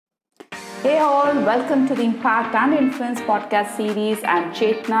Hey all, welcome to the Impact and Influence podcast series. I'm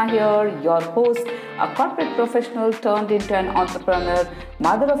Chetna here, your host, a corporate professional turned into an entrepreneur,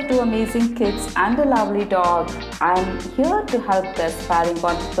 mother of two amazing kids and a lovely dog. I'm here to help the aspiring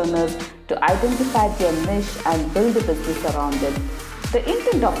entrepreneurs to identify their niche and build a business around it. The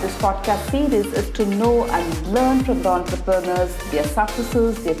intent of this podcast series is to know and learn from the entrepreneurs, their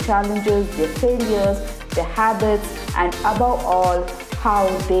successes, their challenges, their failures, their habits, and above all, how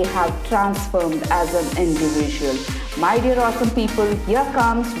they have transformed as an individual. My dear awesome people, here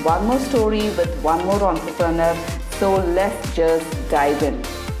comes one more story with one more entrepreneur. So let's just dive in.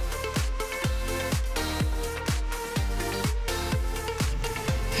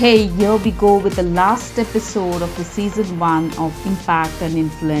 Hey, here we go with the last episode of the season 1 of Impact and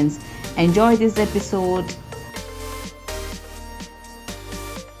Influence. Enjoy this episode.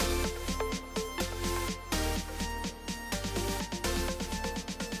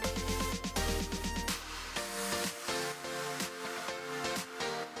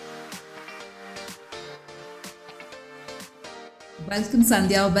 Welcome,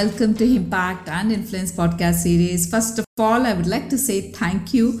 Sandhya. Welcome to Impact and Influence podcast series. First of all, I would like to say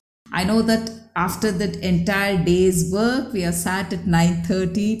thank you. I know that after that entire day's work, we are sat at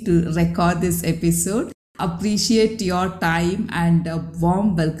 9:30 to record this episode. Appreciate your time and a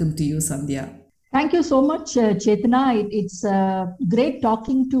warm welcome to you, Sandhya. Thank you so much, Chetna. It's great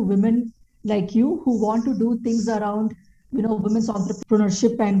talking to women like you who want to do things around, women's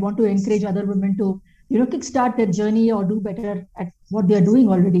entrepreneurship and want to encourage other women to, kickstart their journey or do better at what they are doing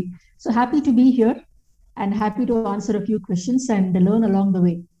already. So happy to be here and happy to answer a few questions and learn along the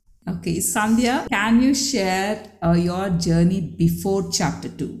way. Okay, Sandhya, can you share your journey before chapter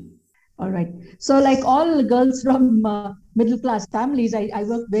 2? All right. So, like all girls from middle class families, I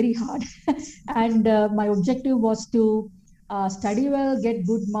worked very hard. And my objective was to study well, get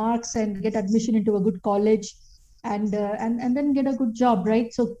good marks, and get admission into a good college, and then get a good job,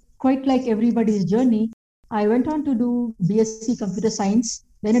 right? So, quite like everybody's journey, I went on to do BSc Computer Science.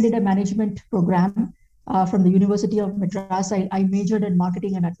 Then I did a management program from the University of Madras. I majored in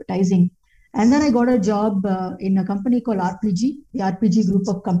marketing and advertising. And then I got a job in a company called RPG, the RPG group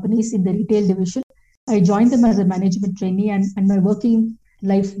of companies in the retail division. I joined them as a management trainee, and my working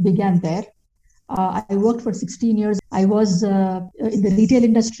life began there. I worked for 16 years. I was in the retail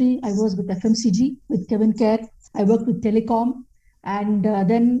industry. I was with FMCG, with Kevin Care. I worked with telecom. And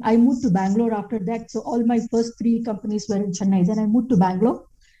then I moved to Bangalore after that. So all my first three companies were in Chennai. Then I moved to Bangalore.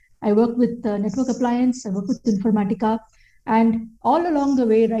 I worked with Network Appliance. I worked with Informatica. And all along the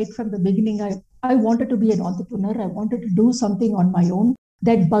way, right from the beginning, I wanted to be an entrepreneur. I wanted to do something on my own.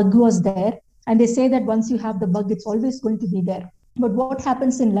 That bug was there. And they say that once you have the bug, it's always going to be there. But what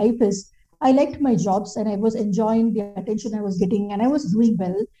happens in life is I liked my jobs and I was enjoying the attention I was getting and I was doing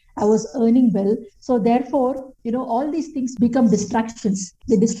well. I was earning well. So therefore, all these things become distractions.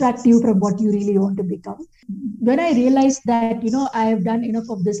 They distract you from what you really want to become. When I realized that, I have done enough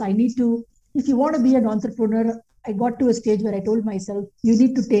of this, I need to, if you want to be an entrepreneur, I got to a stage where I told myself, you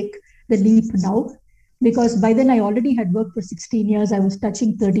need to take the leap now. Because by then I already had worked for 16 years. I was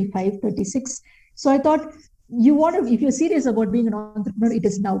touching 35, 36. So I thought, if you're serious about being an entrepreneur, it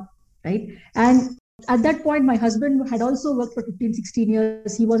is now, right? And at that point, my husband had also worked for 15, 16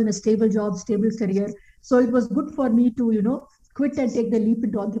 years. He was in a stable job, stable career. So it was good for me to, quit and take the leap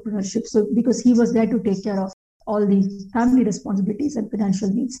into entrepreneurship. So because he was there to take care of all the family responsibilities and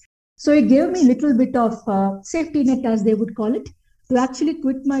financial needs. So it gave me a little bit of safety net, as they would call it, to actually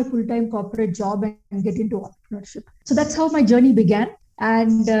quit my full-time corporate job and get into entrepreneurship. So that's how my journey began.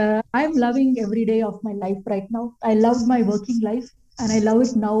 And I'm loving every day of my life right now. I love my working life and I love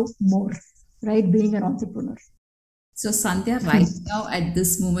it now more, right? Being an entrepreneur. So, Sandhya, right now at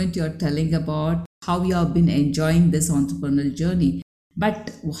this moment, you're telling about how you have been enjoying this entrepreneurial journey.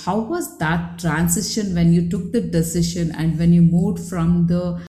 But how was that transition when you took the decision and when you moved from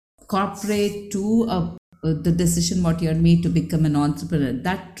the corporate to the decision what you had made to become an entrepreneur,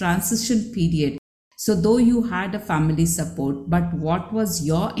 that transition period? So though you had a family support, but what was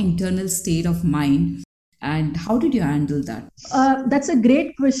your internal state of mind and how did you handle that? That's a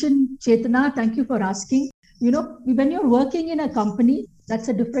great question, Chetana. Thank you for asking. When you're working in a company, that's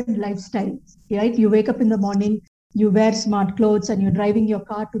a different lifestyle, right? You wake up in the morning, you wear smart clothes and you're driving your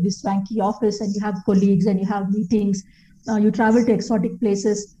car to this swanky office and you have colleagues and you have meetings, you travel to exotic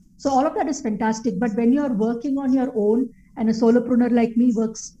places. So all of that is fantastic. But when you're working on your own and a solopreneur like me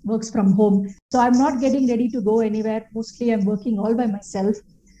works from home, so I'm not getting ready to go anywhere. Mostly I'm working all by myself.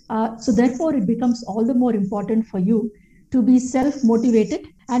 So therefore, it becomes all the more important for you to be self-motivated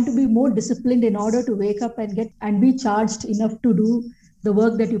and to be more disciplined in order to wake up and be charged enough to do the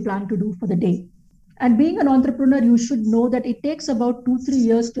work that you plan to do for the day. And being an entrepreneur, you should know that it takes about 2-3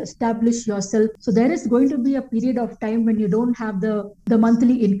 years to establish yourself. So there is going to be a period of time when you don't have the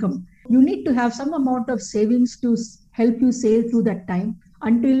monthly income. You need to have some amount of savings to help you sail through that time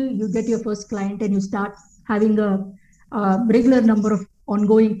until you get your first client and you start having a regular number of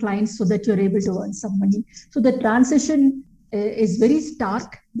ongoing clients so that you're able to earn some money. So the transition is very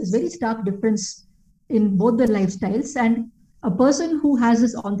stark. There's very stark difference in both the lifestyles. And a person who has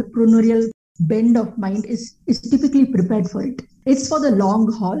this entrepreneurial bend of mind is typically prepared for it. It's for the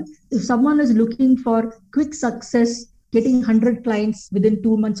long haul. If someone is looking for quick success, getting 100 clients within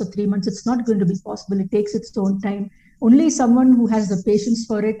 2 months or 3 months, it's not going to be possible. It takes its own time. Only someone who has the patience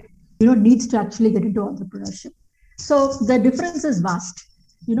for it, needs to actually get into entrepreneurship. So the difference is vast.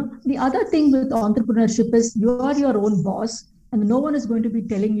 The other thing with entrepreneurship is you are your own boss, and no one is going to be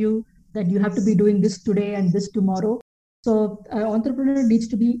telling you that you have to be doing this today and this tomorrow. So an entrepreneur needs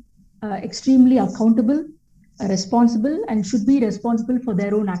to be extremely accountable, responsible, and should be responsible for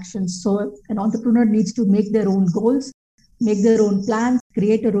their own actions. So an entrepreneur needs to make their own goals, make their own plans,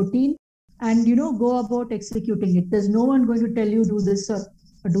 create a routine, and go about executing it. There's no one going to tell you do this or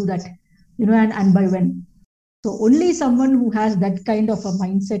do that, and by when. So only someone who has that kind of a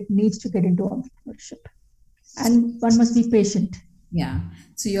mindset needs to get into entrepreneurship. And one must be patient. Yeah.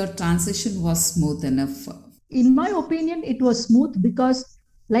 So your transition was smooth enough? In my opinion, it was smooth because,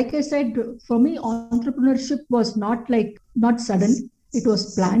 like I said, for me, entrepreneurship was not sudden. It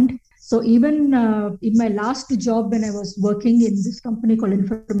was planned. So even in my last job, when I was working in this company called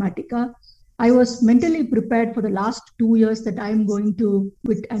Informatica, I was mentally prepared for the last 2 years that I'm going to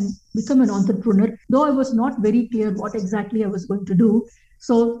quit and become an entrepreneur, though I was not very clear what exactly I was going to do.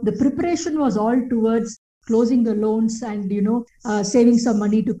 So the preparation was all towards closing the loans and, saving some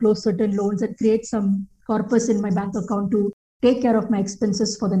money to close certain loans and create some corpus in my bank account to take care of my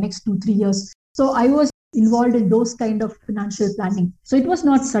expenses for the next 2-3 years. So I was involved in those kind of financial planning. So it was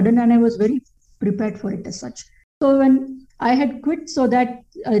not sudden, and I was very prepared for it as such. So when I had quit, so that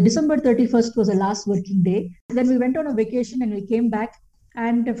December 31st was the last working day. Then we went on a vacation and we came back.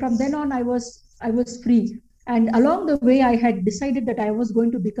 And from then on, I was free. And along the way, I had decided that I was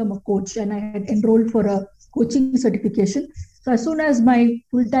going to become a coach, and I had enrolled for a coaching certification. So as soon as my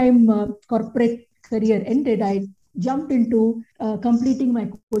full-time corporate career ended, I jumped into completing my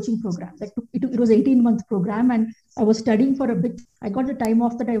coaching program. It was an 18-month program, and I was studying for a bit. I got the time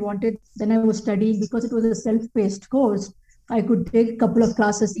off that I wanted. Then I was studying because it was a self-paced course. I could take a couple of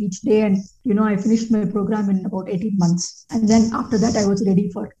classes each day, and I finished my program in about 18 months. And then after that, I was ready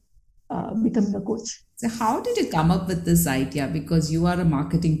for becoming a coach. So how did you come up with this idea? Because you are a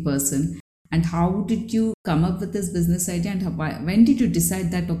marketing person. And how did you come up with this business idea? And when did you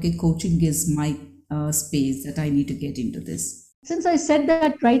decide that, okay, coaching is my space, that I need to get into this? Since I said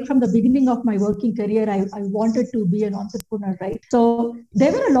that right from the beginning of my working career, I wanted to be an entrepreneur, right? So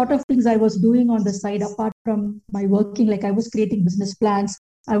there were a lot of things I was doing on the side apart from my working. Like I was creating business plans.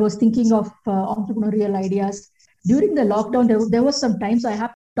 I was thinking of entrepreneurial ideas. During the lockdown, there was some times I had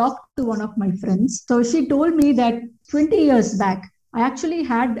to talk to one of my friends. So she told me that 20 years back, I actually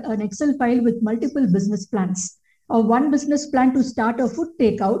had an Excel file with multiple business plans. One business plan to start a food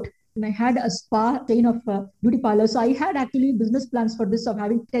takeout. And I had a spa chain of beauty parlors. So I had actually business plans for this of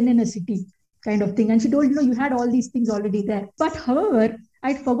having 10 in a city kind of thing. And she told, you had all these things already there. But however,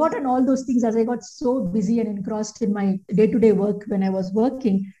 I'd forgotten all those things as I got so busy and engrossed in my day-to-day work when I was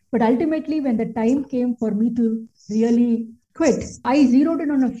working. But ultimately, when the time came for me to really quit, I zeroed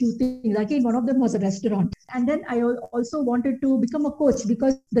in on a few things. Again, one of them was a restaurant. And then I also wanted to become a coach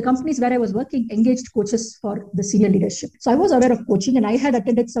because the companies where I was working engaged coaches for the senior leadership. So I was aware of coaching and I had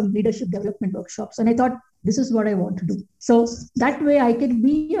attended some leadership development workshops. And I thought, this is what I want to do. So that way I can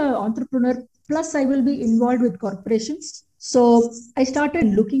be an entrepreneur. Plus, I will be involved with corporations. So I started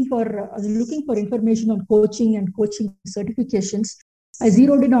looking for information on coaching and coaching certifications. I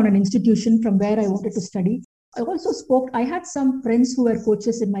zeroed in on an institution from where I wanted to study. I had some friends who were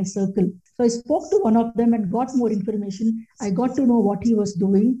coaches in my circle. So I spoke to one of them and got more information. I got to know what he was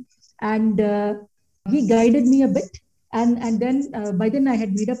doing, and he guided me a bit. And then by then I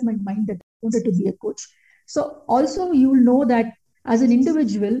had made up my mind that I wanted to be a coach. So also you will know that as an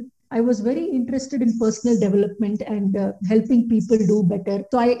individual, I was very interested in personal development and helping people do better.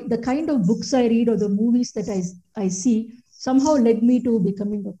 So the kind of books I read or the movies that I see somehow led me to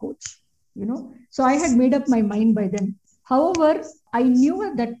becoming a coach. So I had made up my mind by then. However, I knew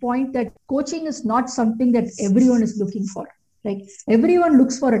at that point that coaching is not something that everyone is looking for. Like everyone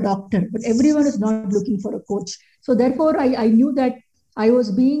looks for a doctor, but everyone is not looking for a coach. So therefore, I knew that I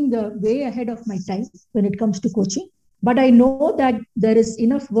was being way ahead of my time when it comes to coaching. But I know that there is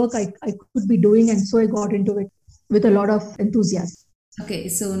enough work I could be doing. And so I got into it with a lot of enthusiasm. Okay,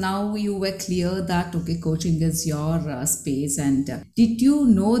 so now you were clear that okay, coaching is your space, and did you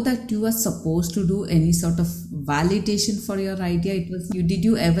know that you were supposed to do any sort of validation for your idea? It was you. Did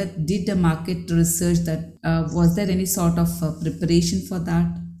you ever did a market research that was there any sort of preparation for that?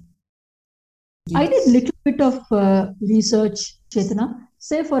 I did little bit of research, Chetana.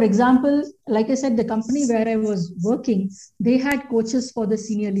 Say, for example, like I said, the company where I was working, they had coaches for the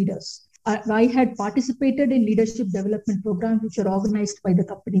senior leaders. I had participated in leadership development programs which are organized by the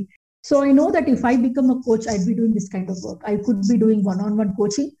company. So I know that if I become a coach, I'd be doing this kind of work. I could be doing one-on-one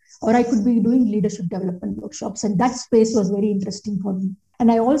coaching, or I could be doing leadership development workshops. And that space was very interesting for me.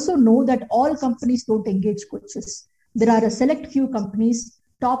 And I also know that all companies don't engage coaches. There are a select few companies,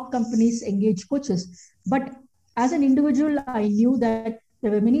 top companies engage coaches. But as an individual, I knew that there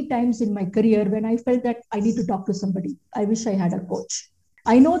were many times in my career when I felt that I need to talk to somebody. I wish I had a coach.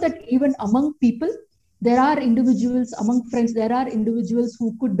 I know that even among people, there are individuals, among friends, there are individuals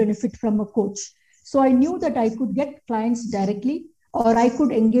who could benefit from a coach. So I knew that I could get clients directly, or I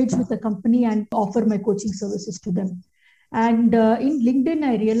could engage with the company and offer my coaching services to them. And in LinkedIn,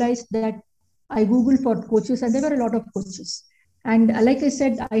 I realized that I Googled for coaches, and there were a lot of coaches. And like I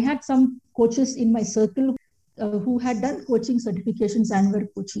said, I had some coaches in my circle who had done coaching certifications and were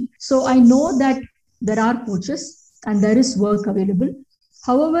coaching. So I know that there are coaches and there is work available.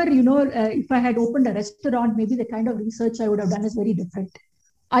 However, if I had opened a restaurant, maybe the kind of research I would have done is very different.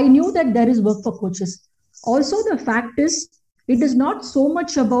 I knew that there is work for coaches. Also, the fact is, it is not so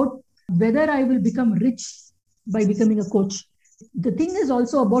much about whether I will become rich by becoming a coach. The thing is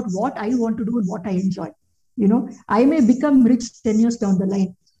also about what I want to do and what I enjoy. I may become rich 10 years down the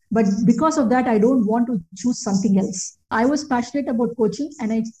line, but because of that, I don't want to choose something else. I was passionate about coaching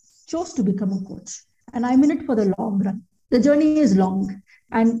and I chose to become a coach, and I'm in it for the long run. The journey is long,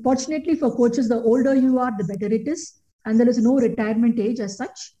 and fortunately for coaches, the older you are, the better it is, and there is no retirement age as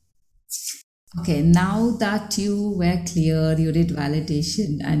such. Okay, now that you were clear, you did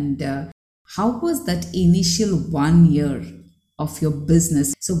validation, and how was that initial 1 year of your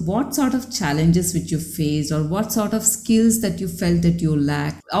business? So what sort of challenges which you faced, or what sort of skills that you felt that you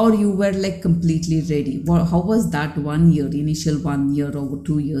lacked, or you were like completely ready? How was that 1 year, initial 1 year or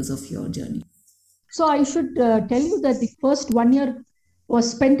 2 years of your journey? So I should tell you that the first 1 year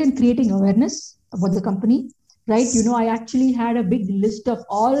was spent in creating awareness about the company, right? I actually had a big list of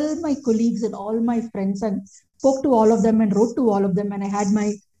all my colleagues and all my friends and spoke to all of them and wrote to all of them. And I had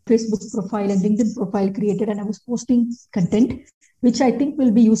my Facebook profile and LinkedIn profile created, and I was posting content, which I think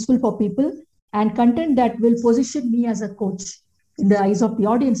will be useful for people, and content that will position me as a coach in the eyes of the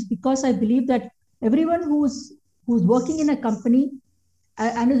audience, because I believe that everyone who's working in a company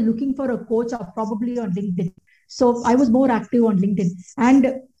and is looking for a coach are probably on LinkedIn. So I was more active on LinkedIn.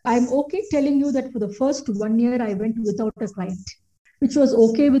 And I'm okay telling you that for the first 1 year, I went without a client, which was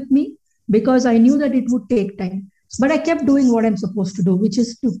okay with me because I knew that it would take time. But I kept doing what I'm supposed to do, which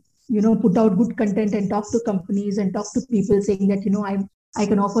is to, put out good content and talk to companies and talk to people saying that, I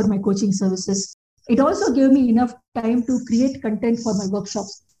can offer my coaching services. It also gave me enough time to create content for my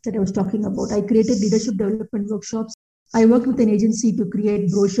workshops that I was talking about. I created leadership development workshops. I worked with an agency to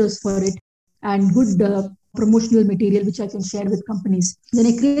create brochures for it and good promotional material, which I can share with companies. Then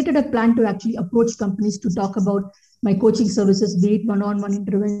I created a plan to actually approach companies to talk about my coaching services, be it one-on-one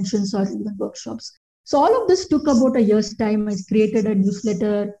interventions or even workshops. So all of this took about a year's time. I created a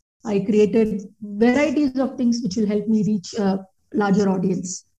newsletter. I created varieties of things which will help me reach a larger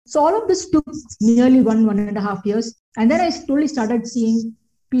audience. So all of this took nearly 1.5 years. And then I slowly started seeing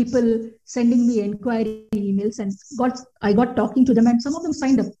people sending me inquiry emails, and I got talking to them, and some of them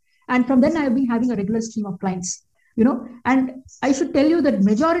signed up. And from then I've been having a regular stream of clients, and I should tell you that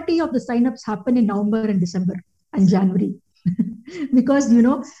majority of the signups happen in November and December and January. Because,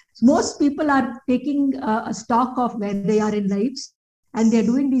 most people are taking a stock of where they are in lives, and they're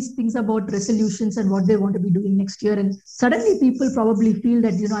doing these things about resolutions and what they want to be doing next year. And suddenly people probably feel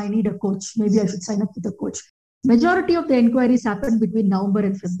that, I need a coach. Maybe I should sign up with a coach. Majority of the inquiries happen between November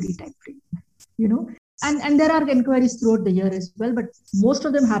and February timeframe, and there are inquiries throughout the year as well, but most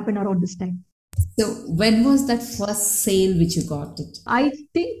of them happen around this time. So when was that first sale which you got it? I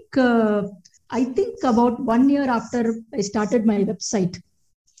think about 1 year after I started my website,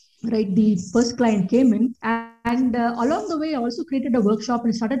 right? The first client came in, and along the way, I also created a workshop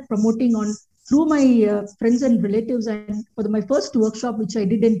and started promoting through my friends and relatives. And for my first workshop, which I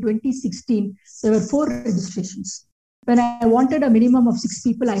did in 2016, there were 4 registrations. When I wanted a minimum of 6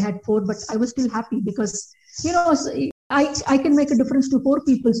 people, I had 4, but I was still happy because, I can make a difference to 4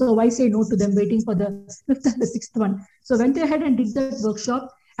 people. So why say no to them waiting for the fifth and the sixth one? So went ahead and did that workshop.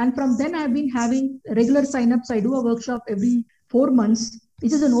 And from then I've been having regular signups. I do a workshop every 4 months.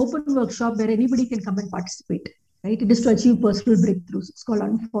 It is an open workshop where anybody can come and participate, right? It is to achieve personal breakthroughs. It's called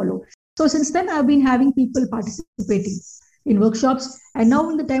Unfollow. So since then, I've been having people participating in workshops. And now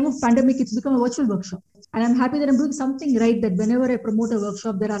in the time of pandemic, it's become a virtual workshop. And I'm happy that I'm doing something right, that whenever I promote a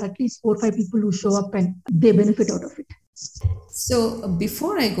workshop, there are at least 4 or 5 people who show up and they benefit out of it. So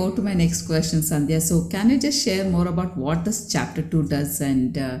before I go to my next question, Sandhya, so can you just share more about what this chapter 2 does?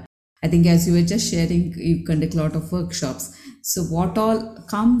 And I think as you were just sharing, you conduct a lot of workshops. So what all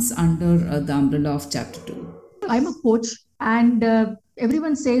comes under the umbrella of chapter 2? I'm a coach, and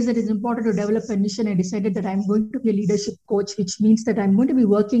everyone says that it's important to develop a niche. And I decided that I'm going to be a leadership coach, which means that I'm going to be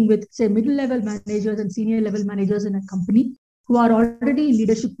working with, say, middle-level managers and senior-level managers in a company who are already in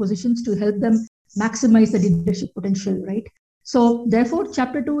leadership positions to help them maximize the leadership potential, right? So therefore,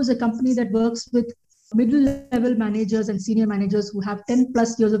 Chapter 2 is a company that works with middle-level managers and senior managers who have 10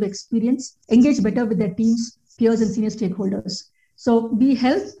 plus years of experience, engage better with their teams, peers, and senior stakeholders. So we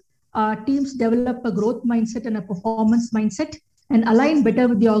help teams develop a growth mindset and a performance mindset and align better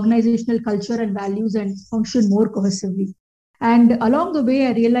with the organizational culture and values and function more cohesively. And along the way,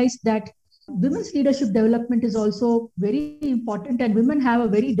 I realized that women's leadership development is also very important, and women have a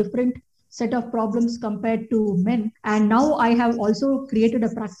very different set of problems compared to men. And now I have also created a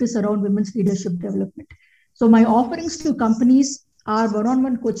practice around women's leadership development. So my offerings to companies are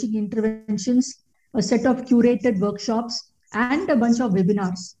one-on-one coaching interventions, a set of curated workshops, and a bunch of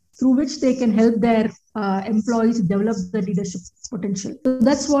webinars through which they can help their employees develop their leadership potential. So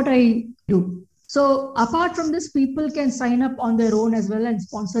that's what I do. So apart from this, people can sign up on their own as well and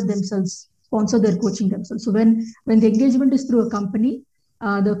sponsor their coaching themselves. So when the engagement is through a company,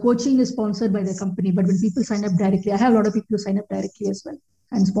 the coaching is sponsored by the company. But when people sign up directly, I have a lot of people who sign up directly as well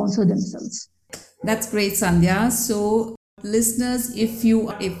and sponsor themselves. That's great, Sandhya. So listeners, if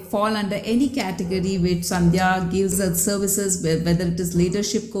you fall under any category which Sandhya gives us services, whether it is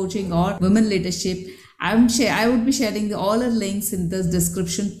leadership coaching or women leadership, I would be sharing all her links in the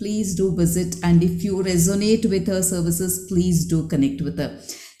description. Please do visit, and if you resonate with her services, please do connect with her.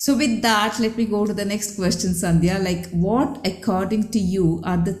 So with that, let me go to the next question, Sandhya. Like, what, according to you,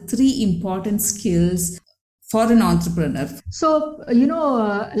 are the 3 important skills for an entrepreneur? So,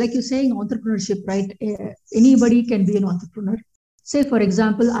 like you're saying, entrepreneurship, right? Anybody can be an entrepreneur. Say, for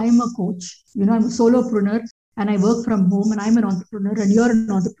example, I'm a coach, I'm a solopreneur and I work from home, and I'm an entrepreneur and you're an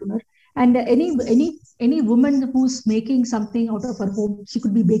entrepreneur. And any woman who's making something out of her home, she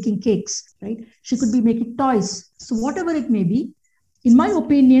could be baking cakes, right? She could be making toys. So whatever it may be, in my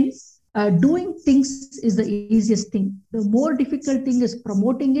opinion, doing things is the easiest thing. The more difficult thing is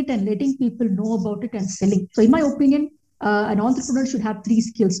promoting it and letting people know about it and selling. So in my opinion, an entrepreneur should have 3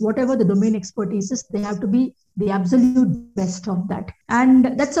 skills. Whatever the domain expertise is, they have to be the absolute best of that.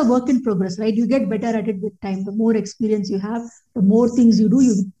 And that's a work in progress, right? You get better at it with time. The more experience you have, the more things you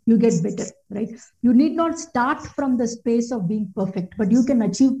do, you get better, right? You need not start from the space of being perfect, but you can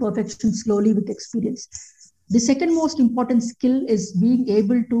achieve perfection slowly with experience. The second most important skill is being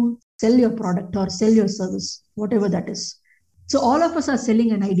able to sell your product or sell your service, whatever that is. So all of us are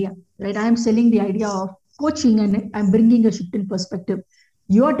selling an idea, right? I am selling the idea of coaching and I'm bringing a shift in perspective.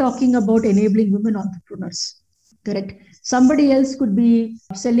 You are talking about enabling women entrepreneurs, correct? Somebody else could be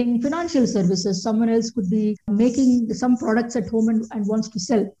selling financial services. Someone else could be making some products at home and wants to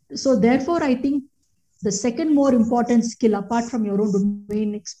sell. So therefore, I think the second more important skill, apart from your own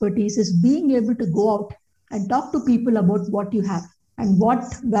domain expertise, is being able to go out and talk to people about what you have and what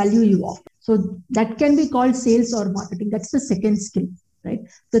value you offer. So that can be called sales or marketing. That's the second skill, right?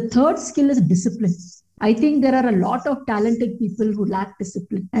 The third skill is discipline. I think there are a lot of talented people who lack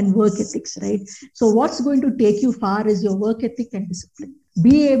discipline and work ethics, right? So what's going to take you far is your work ethic and discipline.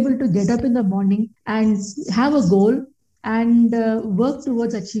 Be able to get up in the morning and have a goal and work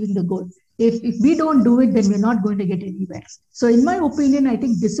towards achieving the goal. If we don't do it, then we're not going to get anywhere. So in my opinion, I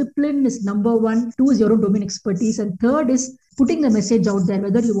think discipline is number 1. 2 is your own domain expertise. And third is putting the message out there,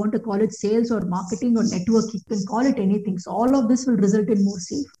 whether you want to call it sales or marketing or network, you can call it anything. So all of this will result in more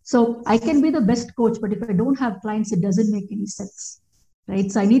sales. So I can be the best coach, but if I don't have clients, it doesn't make any sense,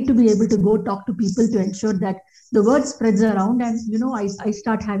 right? So I need to be able to go talk to people to ensure that the word spreads around and, I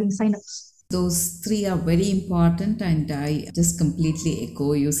start having signups. Those 3 are very important, and I just completely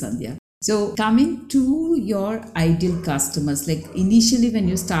echo you, Sandhya. So coming to your ideal customers, like initially when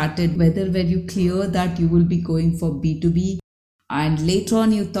you started, whether were you clear that you will be going for B2B, and later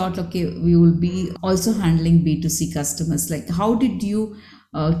on you thought, okay, we will be also handling B2C customers. Like how did you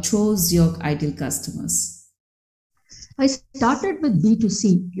chose your ideal customers? I started with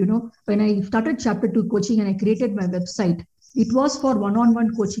B2C. When I started chapter 2 coaching and I created my website, it was for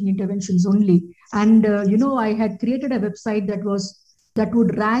one-on-one coaching interventions only. And, I had created a website that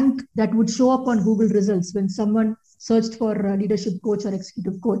would rank, that would show up on Google results when someone searched for a leadership coach or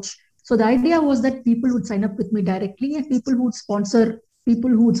executive coach. So the idea was that people would sign up with me directly and people who would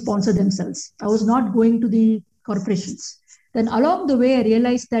sponsor themselves. I was not going to the corporations. Then along the way, I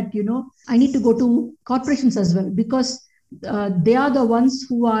realized that, I need to go to corporations as well, because they are the ones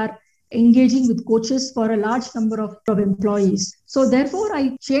who are engaging with coaches for a large number of employees. So therefore,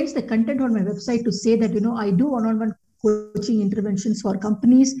 I changed the content on my website to say that, I do one-on-one coaching interventions for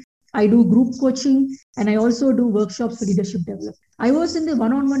companies. I do group coaching, and I also do workshops for leadership development. I was in the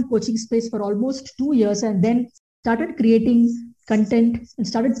one-on-one coaching space for almost 2 years, and then started creating content and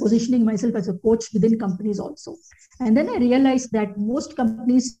started positioning myself as a coach within companies also. And then I realized that most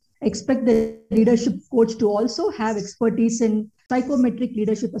companies expect the leadership coach to also have expertise in psychometric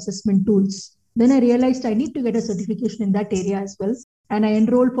leadership assessment tools. Then I realized I need to get a certification in that area as well. And I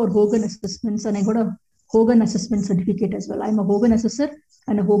enrolled for Hogan assessments, and I got a Hogan assessment certificate as well. I'm a Hogan assessor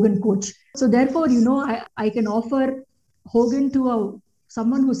and a Hogan coach. So therefore, I can offer Hogan to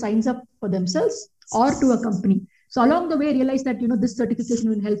someone who signs up for themselves or to a company. So along the way, I realized that, this certification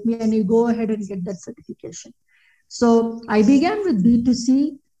will help me, and you go ahead and get that certification. So I began with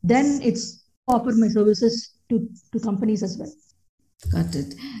B2C, then it's offer my services to companies as well. Got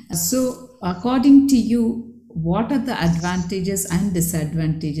it. So according to you, what are the advantages and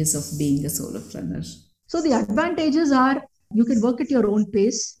disadvantages of being a solopreneur? So the advantages are you can work at your own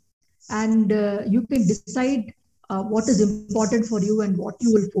pace, and you can decide what is important for you and what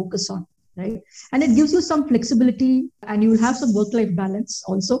you will focus on, right? And it gives you some flexibility, and you will have some work-life balance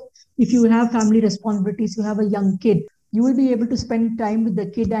also. If you have family responsibilities, you have a young kid, you will be able to spend time with the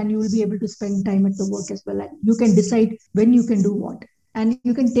kid, and you will be able to spend time at the work as well. And you can decide when you can do what, and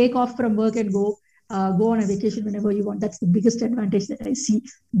you can take off from work and go on a vacation whenever you want. That's the biggest advantage that I see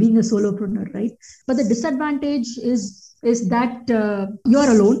being a solopreneur, right? But the disadvantage is that you're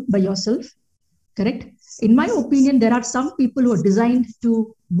alone by yourself, correct? In my opinion, there are some people who are designed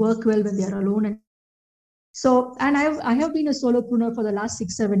to work well when they are alone. And I have been a solopreneur for the last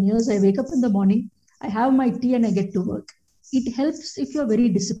 6-7 years. I wake up in the morning, I have my tea, and I get to work. It helps if you're very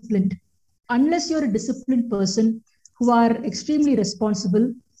disciplined. Unless you're a disciplined person who are extremely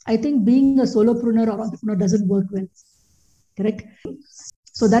responsible, I think being a solopreneur or entrepreneur doesn't work well, correct?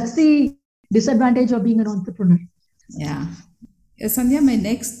 So that's the disadvantage of being an entrepreneur. Yeah. Sandhya, my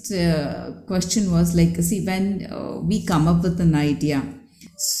next question was see, when we come up with an idea,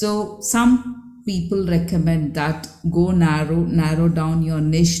 so some people recommend that go narrow down your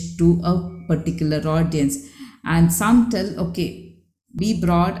niche to a particular audience, and some tell, okay, be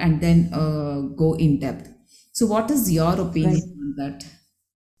broad and then go in depth. So what is your opinion on that?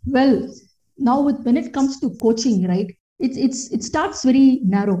 Well, now when it comes to coaching, right, it starts very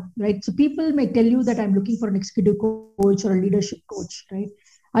narrow, right? So people may tell you that I'm looking for an executive coach or a leadership coach, right?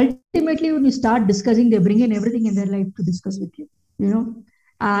 Ultimately, when you start discussing, they bring in everything in their life to discuss with you.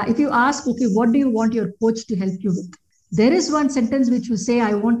 If you ask, okay, what do you want your coach to help you with? There is one sentence which will say,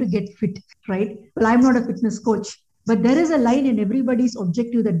 I want to get fit, right? Well, I'm not a fitness coach, but there is a line in everybody's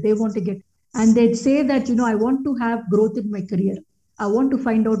objective that they want to get. And they'd say that, I want to have growth in my career. I want to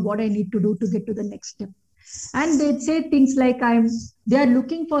find out what I need to do to get to the next step. And they'd say things like they are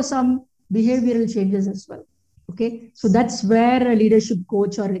looking for some behavioral changes as well. Okay. So that's where a leadership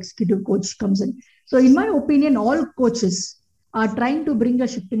coach or executive coach comes in. So in my opinion, all coaches are trying to bring a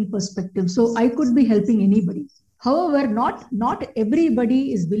shift in perspective. So I could be helping anybody. However, not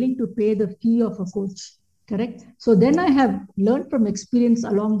everybody is willing to pay the fee of a coach. Correct. So then I have learned from experience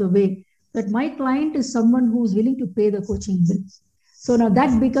along the way that my client is someone who's willing to pay the coaching bill. So now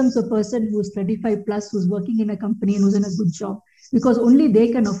that becomes a person who's 35 plus, who's working in a company and who's in a good job, because only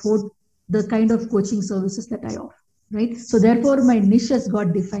they can afford the kind of coaching services that I offer, right? So therefore, my niche has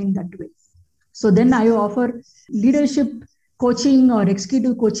got defined that way. So then I offer leadership coaching or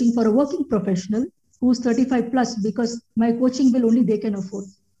executive coaching for a working professional who's 35 plus, because my coaching bill only they can afford,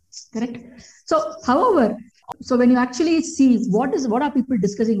 correct? So, however, so when you actually see what are people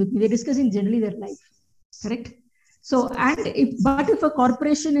discussing with me, they're discussing generally their life, correct? So, and if a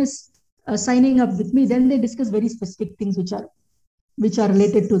corporation is signing up with me, then they discuss very specific things which are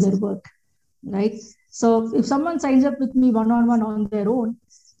related to their work, right? So if someone signs up with me one-on-one on their own,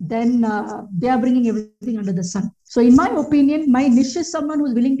 then they are bringing everything under the sun. So in my opinion, my niche is someone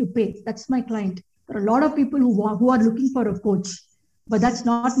who's willing to pay. That's my client. There are a lot of people who are looking for a coach, but that's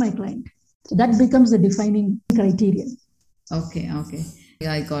not my client. So that becomes the defining criterion. Okay.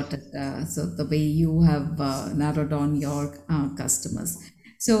 I got it. So the way you have narrowed down your customers.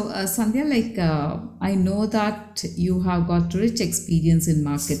 So Sandhya, I know that you have got rich experience in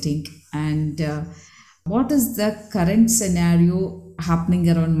marketing, and what is the current scenario happening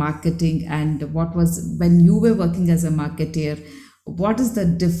around marketing, and what was when you were working as a marketer? What is the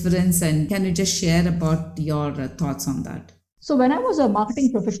difference, and can you just share about your thoughts on that? So when I was a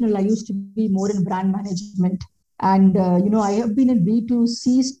marketing professional, I used to be more in brand management. And, I have been in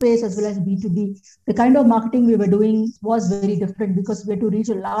B2C space as well as B2B. The kind of marketing we were doing was very different because we had to reach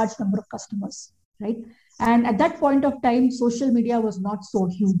a large number of customers, right? And at that point of time, social media was not so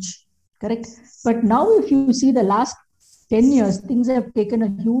huge, correct? But now, if you see the last 10 years, things have taken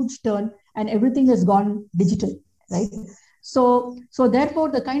a huge turn and everything has gone digital, right? So therefore,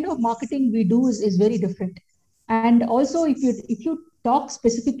 the kind of marketing we do is very different. And also, if you talk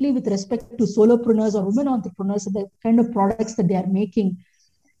specifically with respect to solopreneurs or women entrepreneurs, the kind of products that they are making,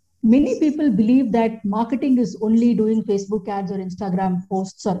 many people believe that marketing is only doing Facebook ads or Instagram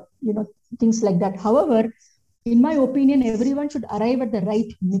posts or things like that. However, in my opinion, everyone should arrive at the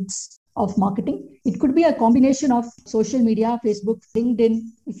right mix of marketing. It could be a combination of social media, Facebook, LinkedIn.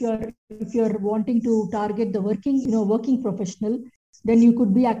 If you're wanting to target the working professional, then you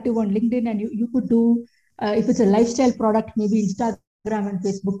could be active on LinkedIn, and you could do, if it's a lifestyle product, maybe Instagram and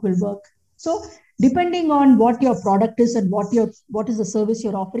Facebook will work. So depending on what your product is and what is the service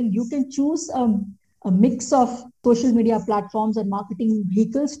you're offering, you can choose a mix of social media platforms and marketing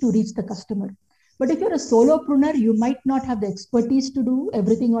vehicles to reach the customer. But if you're a solopreneur, you might not have the expertise to do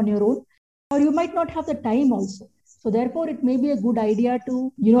everything on your own, or you might not have the time also. So therefore, it may be a good idea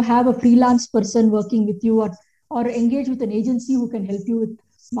to have a freelance person working with you, or engage with an agency who can help you with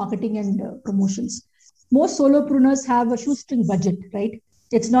marketing and promotions. Most solopreneurs have a shoestring budget, right?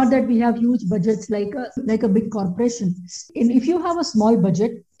 It's not that we have huge budgets like a big corporation. And if you have a small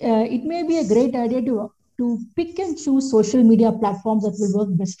budget, it may be a great idea to pick and choose social media platforms that will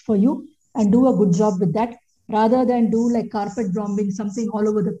work best for you and do a good job with that, rather than do like carpet bombing, something all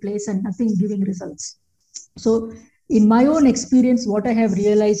over the place and nothing giving results. So in my own experience, what I have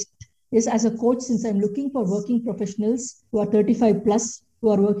realized is, as a coach, since I'm looking for working professionals who are 35 plus, who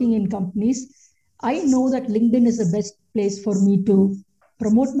are working in companies, I know that LinkedIn is the best place for me to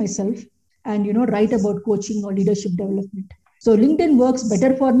promote myself and write about coaching or leadership development. So LinkedIn works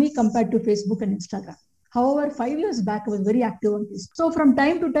better for me compared to Facebook and Instagram. However, 5 years back, I was very active on this. So from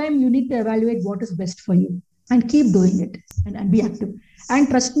time to time, you need to evaluate what is best for you and keep doing it, and be active. And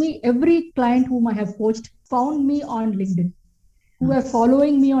trust me, every client whom I have coached found me on LinkedIn, who are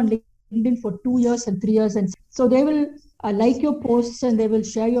following me on LinkedIn for 2 years and 3 years. And so they will like your posts, and they will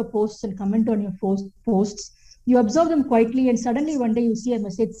share your posts and comment on your posts. You observe them quietly, and suddenly one day you see a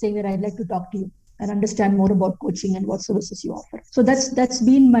message saying that I'd like to talk to you and understand more about coaching and what services you offer. So that's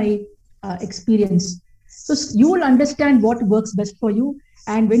been my experience. So you will understand what works best for you.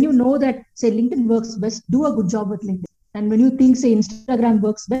 And when you know that, say, LinkedIn works best, do a good job with LinkedIn. And when you think, say, Instagram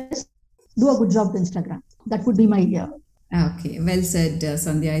works best, do a good job with Instagram. That would be my idea. Okay, well said,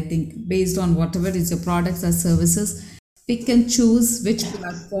 Sandhya. I think based on whatever is your products or services, pick and choose which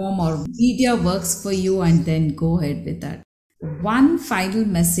platform or media works for you and then go ahead with that. One final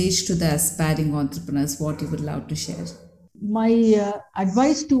message to the aspiring entrepreneurs, what you would love to share? My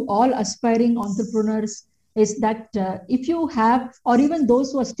advice to all aspiring entrepreneurs is that if you have, or even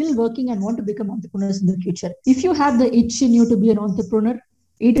those who are still working and want to become entrepreneurs in the future, if you have the itch in you to be an entrepreneur,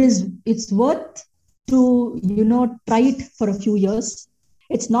 it's worth to try it for a few years.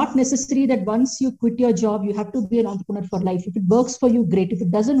 It's not necessary that once you quit your job, you have to be an entrepreneur for life. If it works for you, great. If it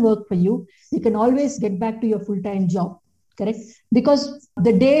doesn't work for you, you can always get back to your full-time job, correct? Because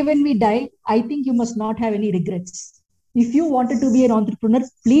the day when we die, I think you must not have any regrets. If you wanted to be an entrepreneur,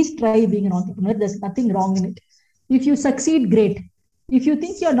 please try being an entrepreneur. There's nothing wrong in it. If you succeed, great. If you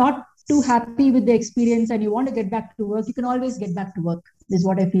think you're not too happy with the experience and you want to get back to work, you can always get back to work, is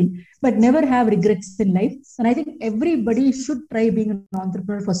what I feel. But never have regrets in life. And I think everybody should try being an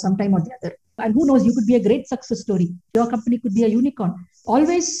entrepreneur for some time or the other. And who knows, you could be a great success story. Your company could be a unicorn.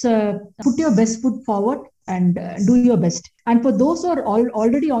 Always put your best foot forward and do your best. And for those who are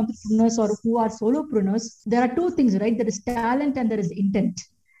already entrepreneurs or who are solopreneurs, there are two things, right? There is talent and there is intent.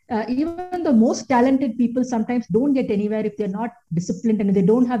 Even the most talented people sometimes don't get anywhere if they're not disciplined and they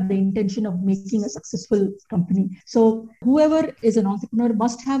don't have the intention of making a successful company. So whoever is an entrepreneur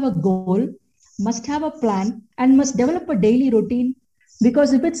must have a goal, must have a plan, and must develop a daily routine.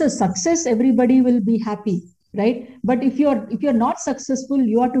 Because if it's a success, everybody will be happy, right? But if you're not successful,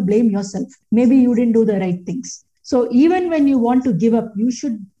 you are to blame yourself. Maybe you didn't do the right things. So even when you want to give up, you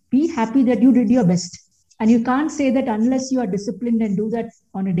should be happy that you did your best. And you can't say that unless you are disciplined and do that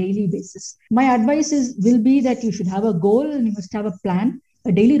on a daily basis. My advice will be that you should have a goal and you must have a plan,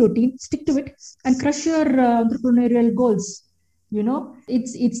 a daily routine, stick to it, and crush your entrepreneurial goals.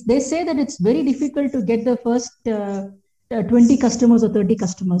 It's they say that it's very difficult to get the first 20 customers or 30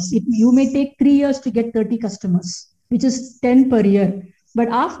 customers. You may take 3 years to get 30 customers, which is 10 per year. But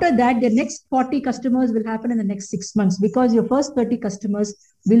after that, the next 40 customers will happen in the next 6 months, because your first 30 customers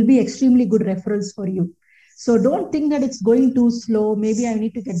will be extremely good referrals for you. So don't think that it's going too slow. Maybe I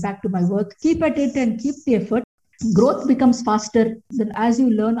need to get back to my work. Keep at it and keep the effort. Growth becomes faster than as you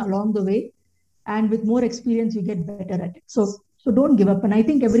learn along the way. And with more experience, you get better at it. So don't give up. And I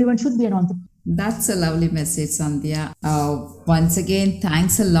think everyone should be an entrepreneur. That's a lovely message, Sandhya. Once again,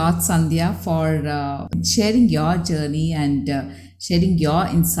 thanks a lot, Sandhya, for sharing your journey and sharing your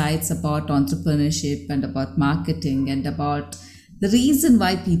insights about entrepreneurship and about marketing and about the reason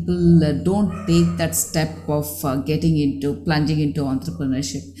why people don't take that step of plunging into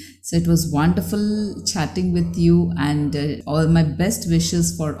entrepreneurship. So it was wonderful chatting with you, and all my best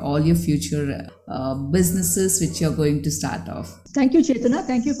wishes for all your future businesses which you're going to start off. Thank you, Chetana.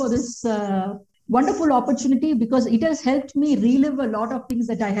 Thank you for this wonderful opportunity, because it has helped me relive a lot of things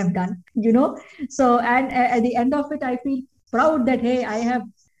that I have done, So, and at the end of it, I feel proud that, hey, I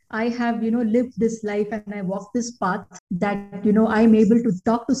have lived this life and I walked this path, that I'm able to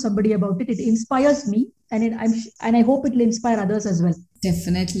talk to somebody about it. It inspires me, and I hope it will inspire others as well.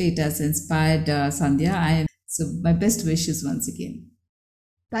 Definitely, it has inspired Sandhya. So my best wishes once again.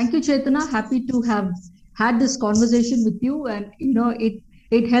 Thank you, Chetana. Happy to have had this conversation with you, and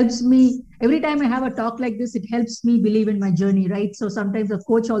it helps me every time I have a talk like this. It helps me believe in my journey, right? So sometimes a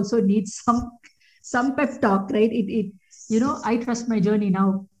coach also needs some pep talk, right? I trust my journey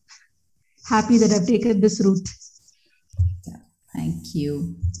now. Happy that I've taken this route. Thank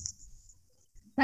you.